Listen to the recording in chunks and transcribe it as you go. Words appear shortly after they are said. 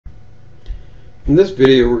In this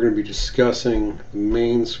video, we're going to be discussing the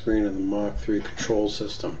main screen of the Mach3 control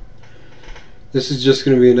system. This is just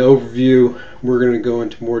going to be an overview. We're going to go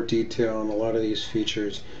into more detail on a lot of these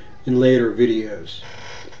features in later videos.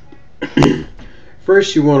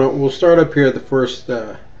 First, we'll start up here at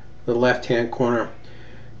the left-hand corner.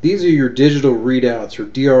 These are your digital readouts, or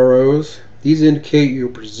DROs. These indicate your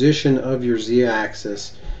position of your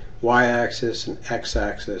Z-axis, Y-axis, and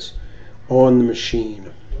X-axis on the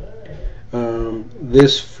machine.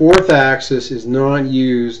 This fourth axis is not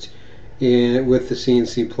used with the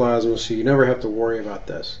CNC plasma, so you never have to worry about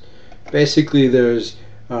this. Basically, there's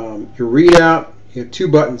your readout. You have two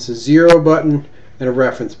buttons, a 0 button and a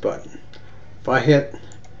reference button. If I hit,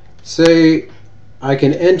 say, I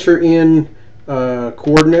can enter in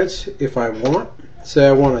coordinates if I want. Say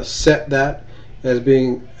I want to set that as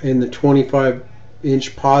being in the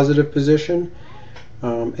 25-inch positive position.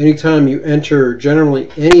 Anytime you enter generally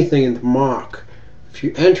anything into Mach, if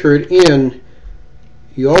you enter it in,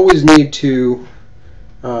 you always need to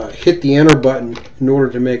hit the enter button in order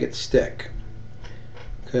to make it stick.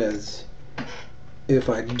 Because if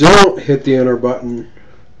I don't hit the enter button,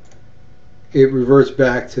 it reverts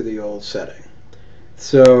back to the old setting.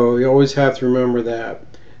 So you always have to remember that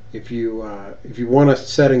if you want a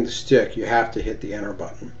setting to stick, you have to hit the enter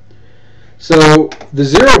button. So the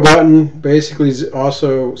 0 button basically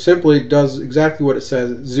also simply does exactly what it says.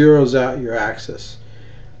 It zeroes out your axis.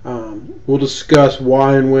 We'll discuss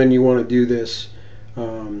why and when you want to do this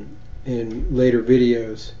in later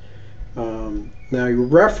videos. Now your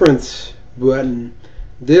reference button,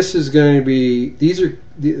 this is going to be,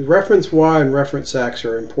 the reference Y and reference X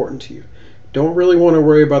are important to you. Don't really want to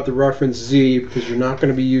worry about the reference Z because you're not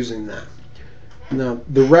going to be using that. Now,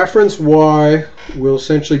 the reference Y will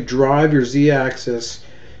essentially drive your Z-axis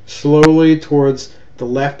slowly towards the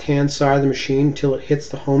left-hand side of the machine until it hits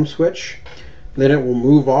the home switch. Then it will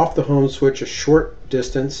move off the home switch a short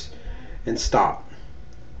distance and stop.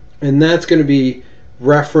 And that's going to be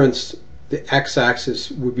referenced, the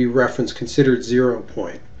X-axis would be referenced, considered 0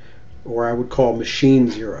 point, or I would call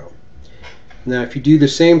machine 0. Now, if you do the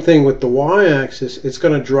same thing with the Y-axis, it's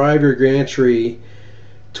going to drive your gantry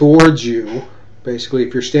towards you. Basically,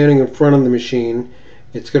 if you're standing in front of the machine,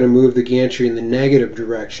 it's going to move the gantry in the negative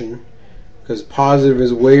direction because positive is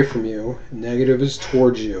away from you, negative is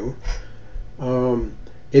towards you.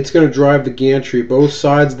 It's going to drive the gantry, both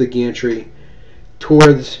sides of the gantry,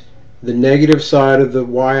 towards the negative side of the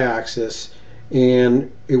Y-axis,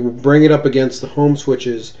 and it will bring it up against the home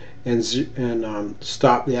switches and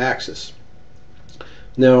stop the axis.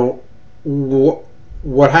 Now,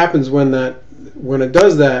 what happens when it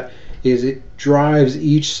does that is it drives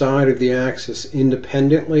each side of the axis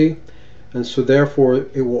independently, and so therefore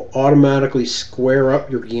it will automatically square up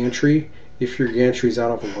your gantry if your gantry is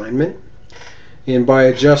out of alignment. And by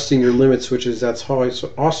adjusting your limit switches, that's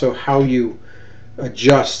also how you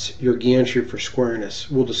adjust your gantry for squareness.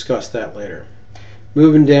 We'll discuss that later.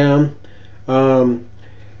 Moving down,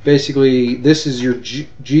 basically this is your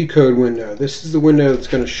G-code window. This is the window that's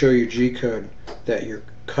going to show you G-code that you're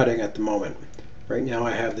cutting at the moment. Right now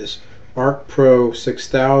I have this Arc Pro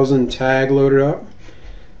 6000 tag loaded up,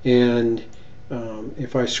 and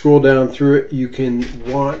if I scroll down through it, you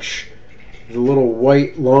can watch the little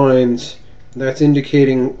white lines. That's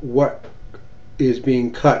indicating what is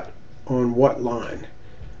being cut on what line.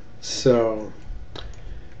 So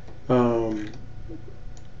we're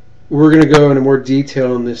going to go into more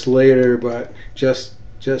detail on this later, but just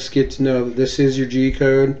get to know that this is your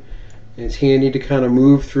G-code. It's handy to kind of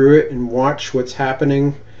move through it and watch what's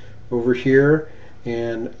happening over here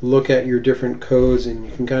and look at your different codes, and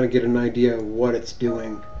you can kind of get an idea of what it's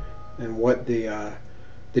doing and what the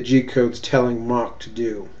G-code's telling Mach to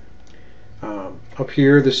do. Up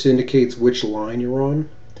here, this indicates which line you're on,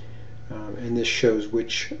 and this shows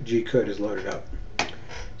which G-code is loaded up.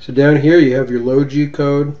 So down here you have your load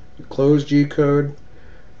G-code, your close G-code,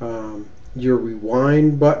 your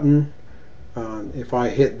rewind button. If I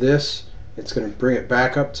hit this, it's going to bring it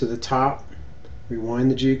back up to the top, rewind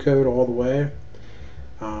the G-code all the way.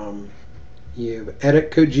 You have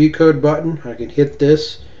edit G-code button. I can hit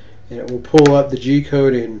this and it will pull up the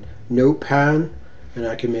G-code in Notepad, and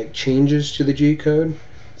I can make changes to the G-code.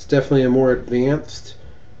 It's definitely a more advanced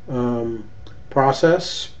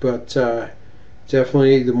process, but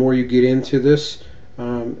definitely the more you get into this,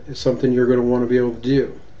 it's something you're going to want to be able to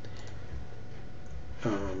do.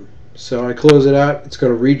 So I close it out. It's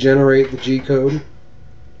going to regenerate the G-code.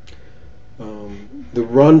 The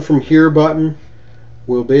run from here button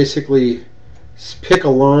will basically pick a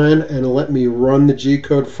line and let me run the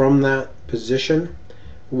G-code from that position.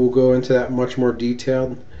 We'll go into that much more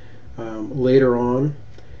detailed. later on.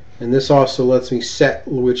 And this also lets me set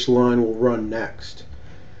which line will run next.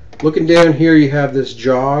 Looking down here, you have this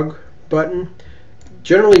jog button.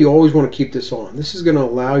 Generally, you always want to keep this on. This is going to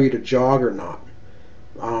allow you to jog or not.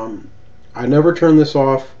 I never turn this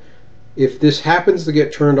off. If this happens to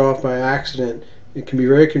get turned off by accident, it can be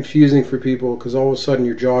very confusing for people because all of a sudden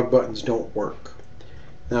your jog buttons don't work.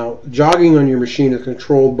 Now, jogging on your machine is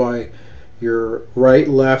controlled by your right,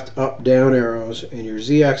 left, up, down arrows, and your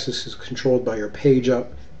Z-axis is controlled by your page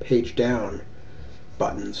up, page down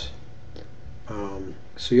buttons.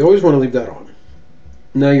 So you always want to leave that on.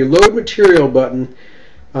 Now, your load material button,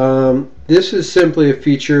 this is simply a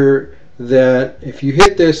feature that if you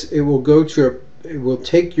hit this, it will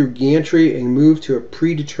take your gantry and move to a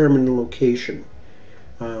predetermined location.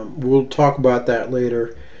 We'll talk about that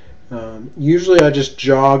later. Usually I just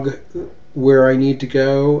jog where I need to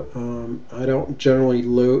go. I don't generally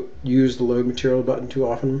use the load material button too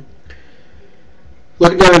often.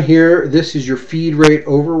 Looking down here, this is your feed rate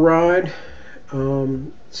override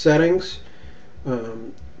settings.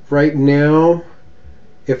 Right now,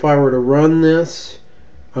 if I were to run this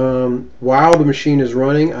while the machine is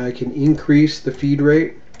running, I can increase the feed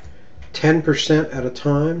rate 10% at a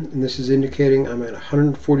time, and this is indicating I'm at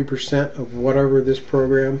 140% of whatever this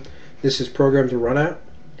is programmed to run at,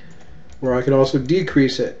 or I can also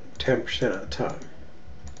decrease it 10% at a time.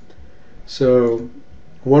 So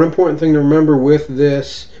one important thing to remember with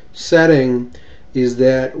this setting is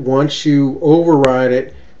that once you override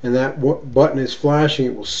it and that button is flashing,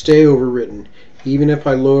 it will stay overridden. Even if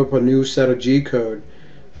I load up a new set of G-code,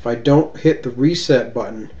 if I don't hit the reset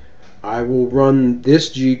button, I will run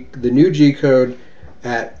the new G-code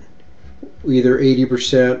at either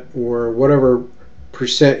 80% or whatever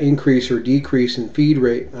percent increase or decrease in feed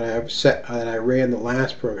rate that I have set that I ran the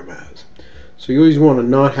last program as. So you always want to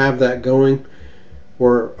not have that going,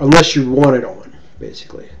 or unless you want it on,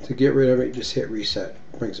 basically. To get rid of it, just hit reset.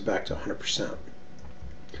 It brings it back to 100%.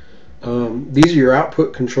 These are your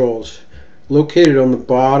output controls located on the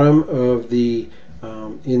bottom of the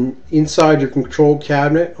inside your control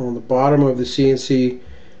cabinet. On the bottom of the CNC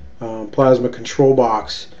plasma control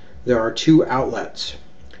box, there are two outlets.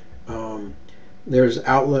 There's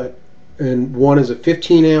outlet, and one is a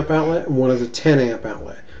 15 amp outlet and one is a 10 amp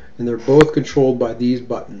outlet, and they're both controlled by these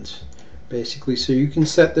buttons, basically. So you can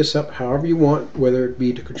set this up however you want, whether it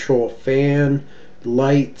be to control a fan,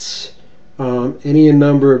 lights, any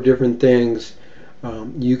number of different things.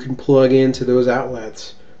 You can plug into those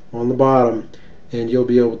outlets on the bottom and you'll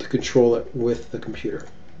be able to control it with the computer.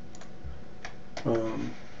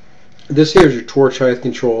 This here is your torch height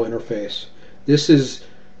control interface. This is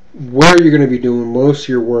where you're going to be doing most of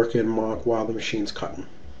your work in Mach while the machine's cutting.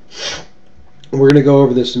 We're going to go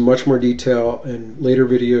over this in much more detail in later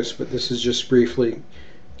videos, but this is just briefly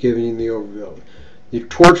giving you the overview. Your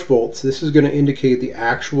torch volts, this is going to indicate the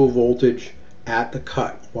actual voltage at the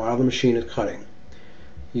cut while the machine is cutting.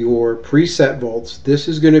 Your preset volts, this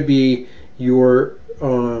is going to be your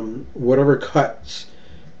whatever cuts,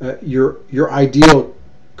 your ideal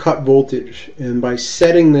cut voltage. And by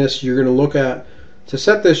setting this, you're going to look at, to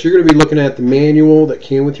set this, you're going to be looking at the manual that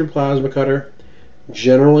came with your plasma cutter.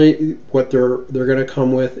 Generally, what they're going to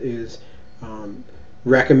come with is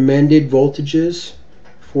recommended voltages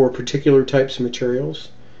for particular types of materials.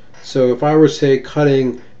 So if I were, say,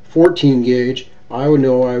 cutting 14 gauge, I would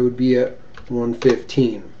know I would be at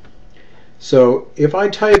 115. So if I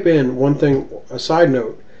type in one thing, a side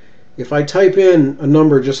note, if I type in a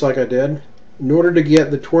number just like I did, in order to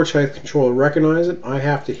get the torch height control to recognize it, I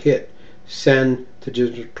have to hit send to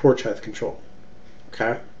digital torch height control.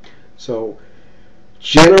 Okay? So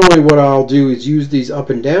generally what I'll do is use these up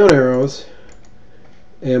and down arrows,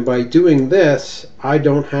 and by doing this, I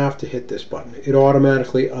don't have to hit this button. It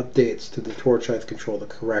automatically updates to the torch height control the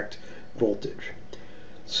correct voltage.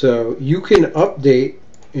 So you can update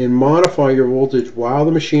and modify your voltage while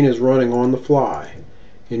the machine is running on the fly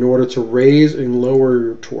in order to raise and lower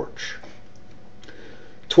your torch.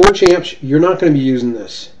 Torch amps, you're not going to be using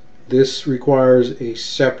this. This requires a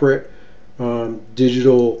separate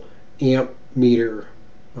digital amp meter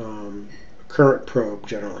current probe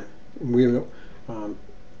generally. We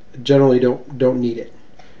generally don't need it.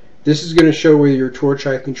 This is going to show whether your torch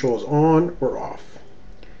height control is on or off.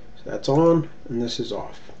 So that's on and this is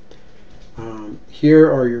off. Here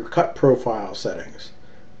are your cut profile settings.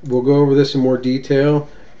 We'll go over this in more detail,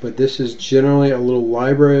 but this is generally a little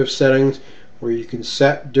library of settings where you can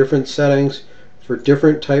set different settings for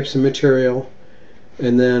different types of material.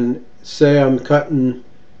 And then say I'm cutting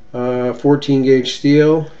 14 gauge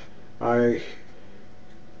steel, I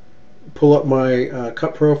pull up my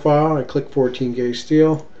cut profile, I click 14 gauge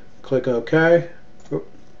steel, Click OK.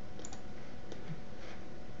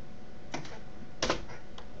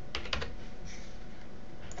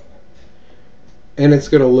 And it's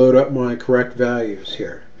going to load up my correct values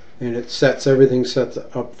here. And it sets everything sets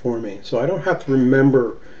up for me. So I don't have to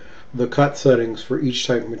remember the cut settings for each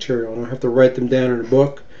type of material. I don't have to write them down in a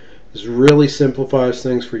book. This really simplifies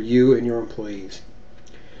things for you and your employees.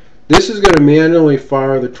 This is going to manually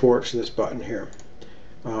fire the torch, this button here.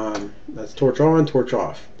 That's torch on, torch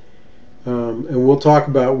off. And we'll talk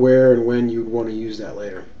about where and when you'd want to use that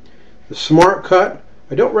later. The smart cut,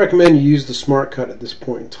 I don't recommend you use the smart cut at this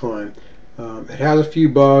point in time. It has a few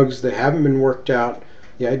bugs that haven't been worked out.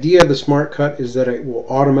 The idea of the smart cut is that it will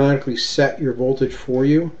automatically set your voltage for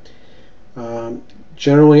you.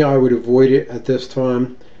 Generally, I would avoid it at this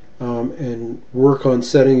time and work on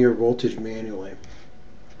setting your voltage manually.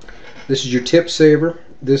 This is your tip saver.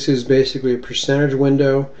 This is basically a percentage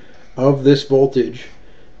window of this voltage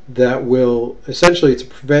that will essentially it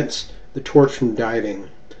prevents the torch from diving.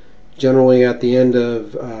 Generally at the end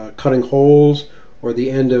of cutting holes, or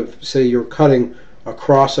the end of, say you're cutting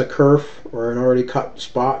across a kerf or an already cut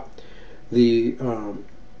spot, the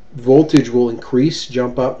voltage will increase,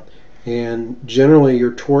 jump up, and generally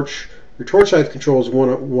your torch height controls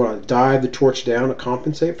want to dive the torch down to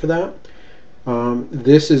compensate for that.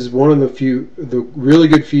 This is one of the really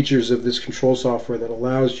good features of this control software that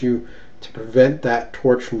allows you to prevent that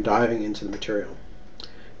torch from diving into the material.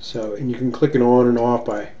 So, and you can click it on and off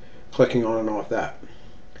by clicking on and off that.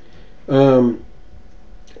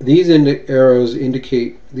 These arrows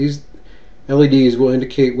indicate, these LEDs will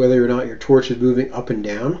indicate whether or not your torch is moving up and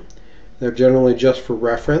down. They're generally just for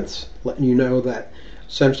reference, letting you know that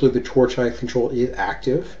essentially the torch height control is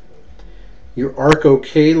active. Your arc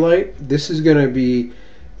OK light, this is going to be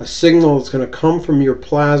a signal that's going to come from your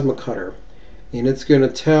plasma cutter, and it's going to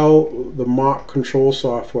tell the Mach control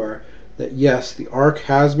software that yes, the arc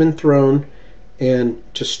has been thrown and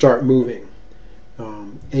to start moving.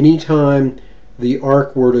 Anytime the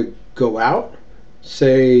arc were to go out,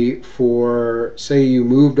 say you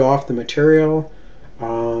moved off the material,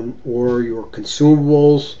 or your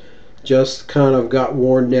consumables just kind of got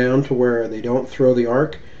worn down to where they don't throw the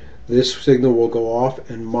arc, this signal will go off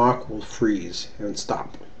and Mach will freeze and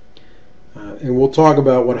stop. And we'll talk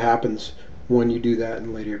about what happens when you do that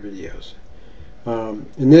in later videos.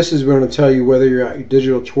 And this is going to tell you whether your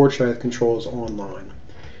digital torch height control is online.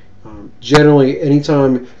 Generally,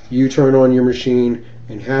 anytime you turn on your machine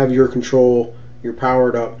and have your control, you're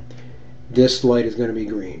powered up, this light is going to be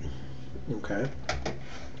green. Okay.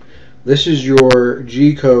 This is your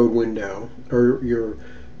G-code window, or your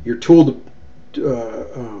tool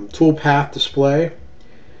path display,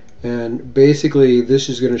 and basically this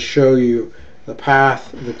is going to show you the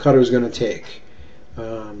path the cutter is going to take.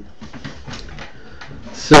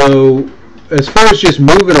 So as far as just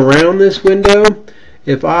moving around this window,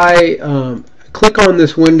 if I click on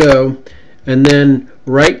this window and then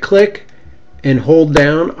right click and hold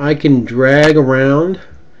down, I can drag around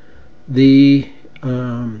the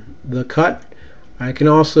cut. I can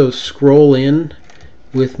also scroll in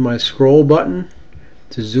with my scroll button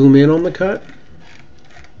to zoom in on the cut.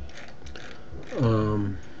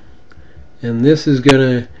 And this is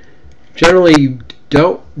gonna, generally you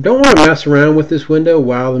don't want to mess around with this window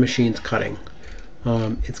while the machine's cutting.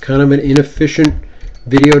 It's kind of an inefficient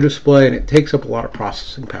video display and it takes up a lot of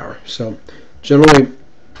processing power. So generally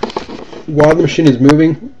while the machine is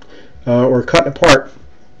moving or cutting apart,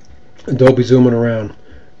 don't be zooming around.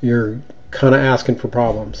 You're kind of asking for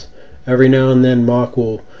problems. Every now and then Mach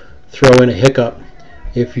will throw in a hiccup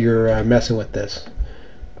if you're messing with this.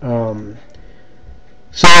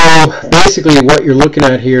 So basically what you're looking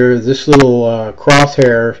at here, this little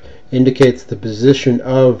crosshair indicates the position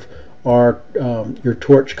of your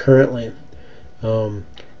torch currently.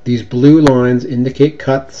 These blue lines indicate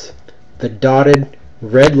cuts. The dotted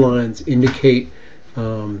red lines indicate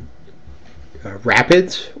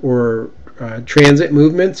rapids or transit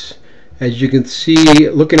movements. As you can see,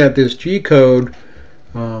 looking at this G-code,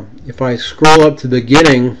 if I scroll up to the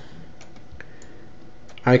beginning,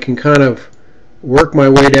 I can kind of work my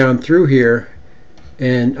way down through here,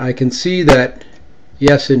 and I can see that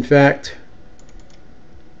yes, in fact,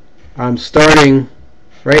 I'm starting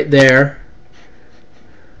right there,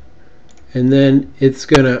 and then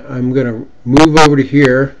I'm gonna move over to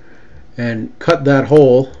here and cut that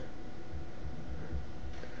hole.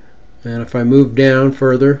 And if I move down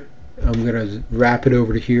further, I'm gonna wrap it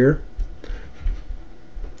over to here,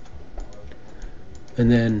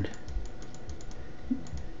 and then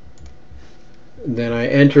I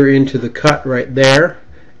enter into the cut right there,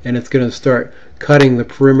 and it's going to start cutting the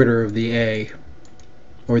perimeter of the A.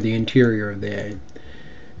 or the interior of the A.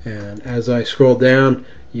 And as I scroll down,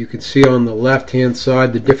 you can see on the left hand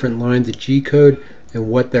side the different lines of G code and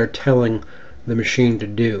what they're telling the machine to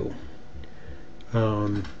do.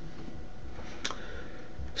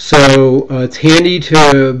 So it's handy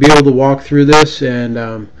to be able to walk through this,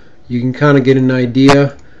 and you can kind of get an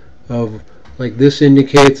idea of, like, this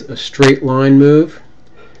indicates a straight line move.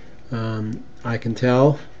 I can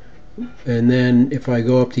tell. And then if I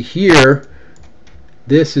go up to here,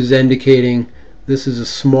 this is indicating this is a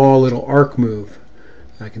small little arc move.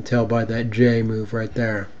 I can tell by that J move right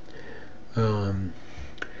there.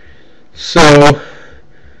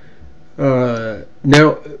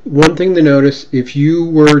 Now, one thing to notice, if you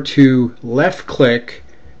were to left click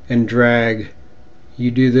and drag,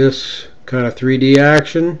 you do this kind of 3D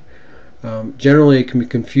action. Generally it can be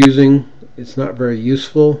confusing. It's not very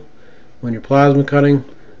useful when you're plasma cutting.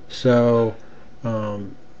 So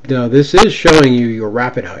now this is showing you your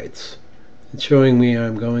rapid heights. It's showing me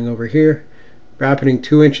I'm going over here, rapiding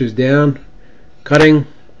 2 inches down, cutting,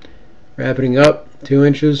 rapiding up 2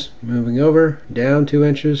 inches, moving over, down 2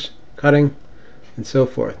 inches, cutting, and so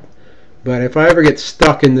forth. But if I ever get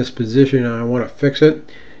stuck in this position and I want to fix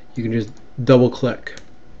it, you can just double click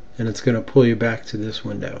and it's going to pull you back to this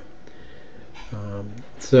window.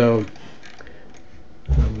 So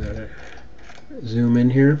I'm going to zoom in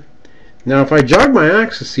here. Now if I jog my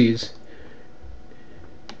axes,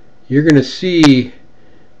 you're going to see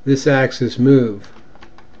this axis move.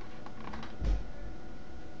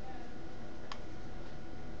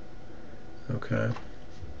 Okay.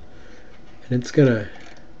 And it's going to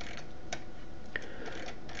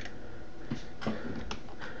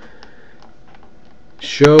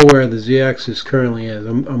show where the z-axis currently is.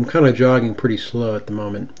 I'm kind of jogging pretty slow at the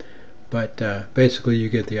moment, but basically you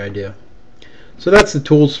get the idea. So that's the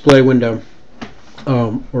tool display window,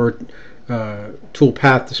 or tool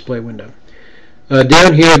path display window.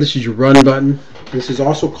 Down here, this is your run button. This is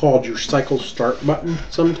also called your cycle start button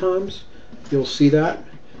sometimes. You'll see that.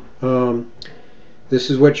 This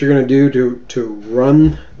is what you're going to do to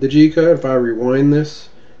run the G-code. If I rewind this,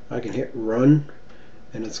 I can hit run,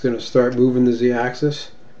 and it's going to start moving the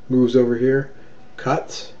z-axis. Moves over here,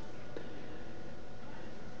 cuts,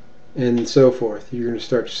 and so forth. You're going to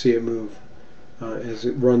start to see it move as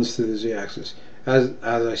it runs through the z-axis. As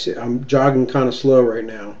I said, I'm jogging kind of slow right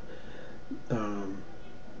now,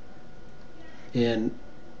 and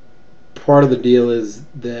part of the deal is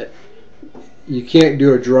that you can't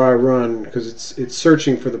do a dry run because it's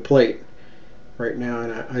searching for the plate right now,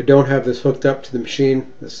 and I don't have this hooked up to the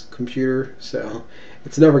machine, this computer, so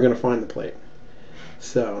it's never going to find the plate.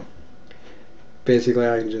 So basically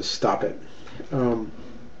I can just stop it.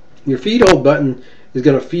 Your feed hold button is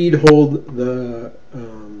going to feed hold the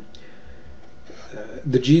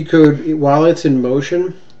G-code while it's in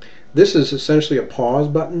motion. This is essentially a pause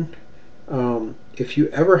button. If you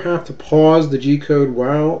ever have to pause the G-code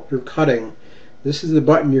while you're cutting, this is the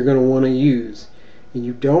button you're going to want to use. And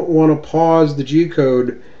you don't want to pause the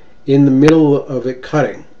G-code in the middle of it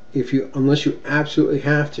cutting, unless you absolutely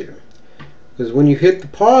have to. Because when you hit the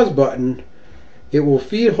pause button, it will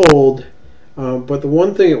feed hold, but the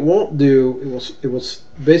one thing it won't do, it will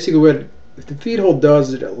basically, what the feed hold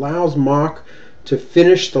does, it allows Mach to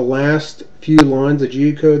finish the last few lines of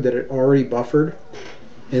G-code that it already buffered,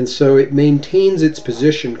 and so it maintains its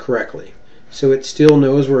position correctly. So it still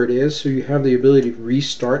knows where it is, so you have the ability to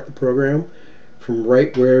restart the program from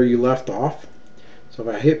right where you left off. So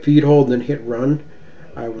if I hit feed hold and then hit run,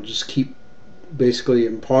 I will just keep basically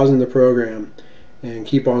pausing the program and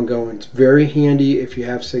keep on going. It's very handy if you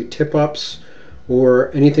have, say, tip-ups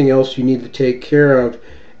or anything else you need to take care of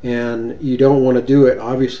and you don't want to do it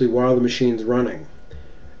obviously while the machine's running.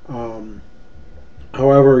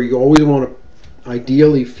 However, you always want to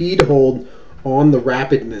ideally feed hold on the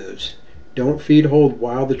rapid moves. Don't feed hold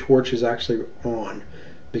while the torch is actually on,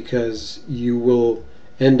 because you will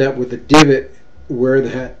end up with a divot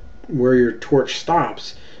where your torch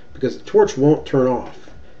stops, because the torch won't turn off.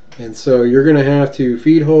 And so you're going to have to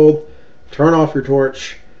feed hold, turn off your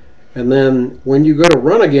torch, and then when you go to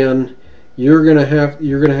run again, you're going to have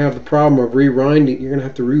the problem of rewinding. You're going to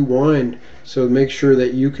have to rewind, so make sure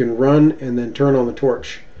that you can run and then turn on the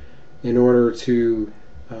torch in order to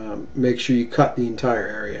make sure you cut the entire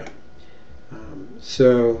area.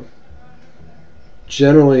 So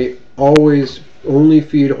generally, always only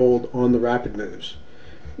feed hold on the rapid moves,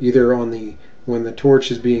 either on when the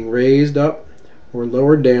torch is being raised up or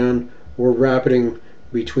lowered down, or rapiding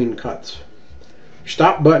between cuts.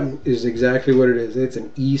 Stop button is exactly what it is. It's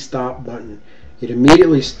an E-stop button. It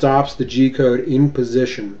immediately stops the G-code in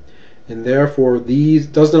position, and therefore these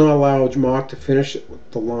does not allow Mach to finish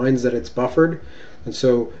the lines that it's buffered, and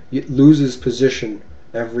so it loses position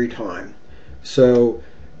every time. So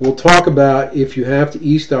we'll talk about, if you have to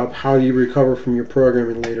e-stop, how do you recover from your program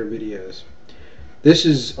in later videos. This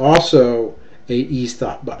is also a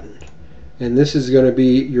e-stop button, and this is going to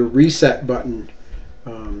be your reset button.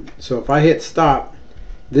 So if I hit stop,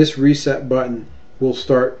 this reset button will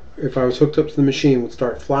start, if I was hooked up to the machine, would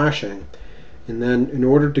start flashing, and then in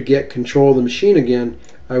order to get control of the machine again,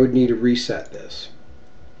 I would need to reset this.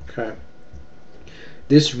 Okay.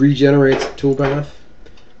 This regenerates the toolpath,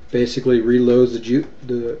 basically reloads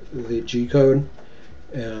the G code,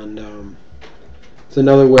 and it's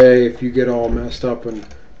another way if you get all messed up on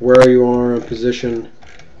where you are in position,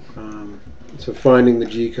 so finding the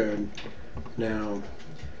G code. Now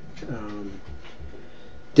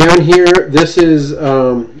down here, this is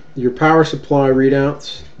your power supply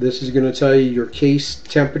readouts. This is going to tell you your case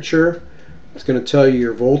temperature. It's going to tell you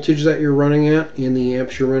your voltage that you're running at and the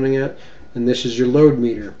amps you're running at, and this is your load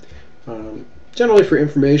meter. Generally for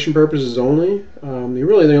information purposes only.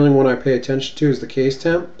 Really the only one I pay attention to is the case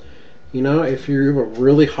temp. You know, if you have a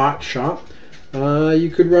really hot shop,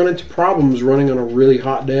 you could run into problems running on a really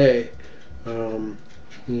hot day. You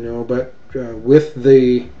know, but with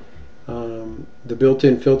the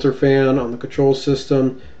built-in filter fan on the control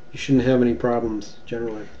system, you shouldn't have any problems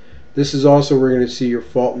generally. This is also where you're going to see your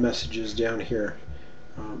fault messages down here.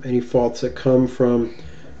 Any faults that come from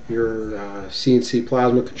your CNC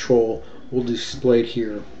plasma control will be displayed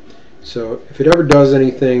here. So if it ever does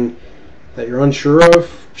anything that you're unsure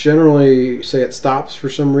of, generally say it stops for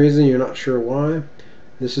some reason, you're not sure why,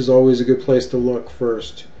 this is always a good place to look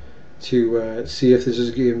first to see if this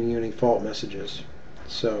is giving you any fault messages.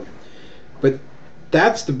 So, but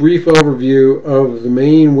that's the brief overview of the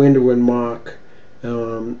main window in Mach,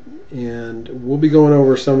 and we'll be going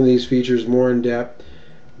over some of these features more in depth,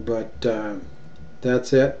 but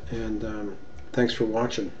that's it, and thanks for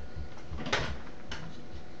watching.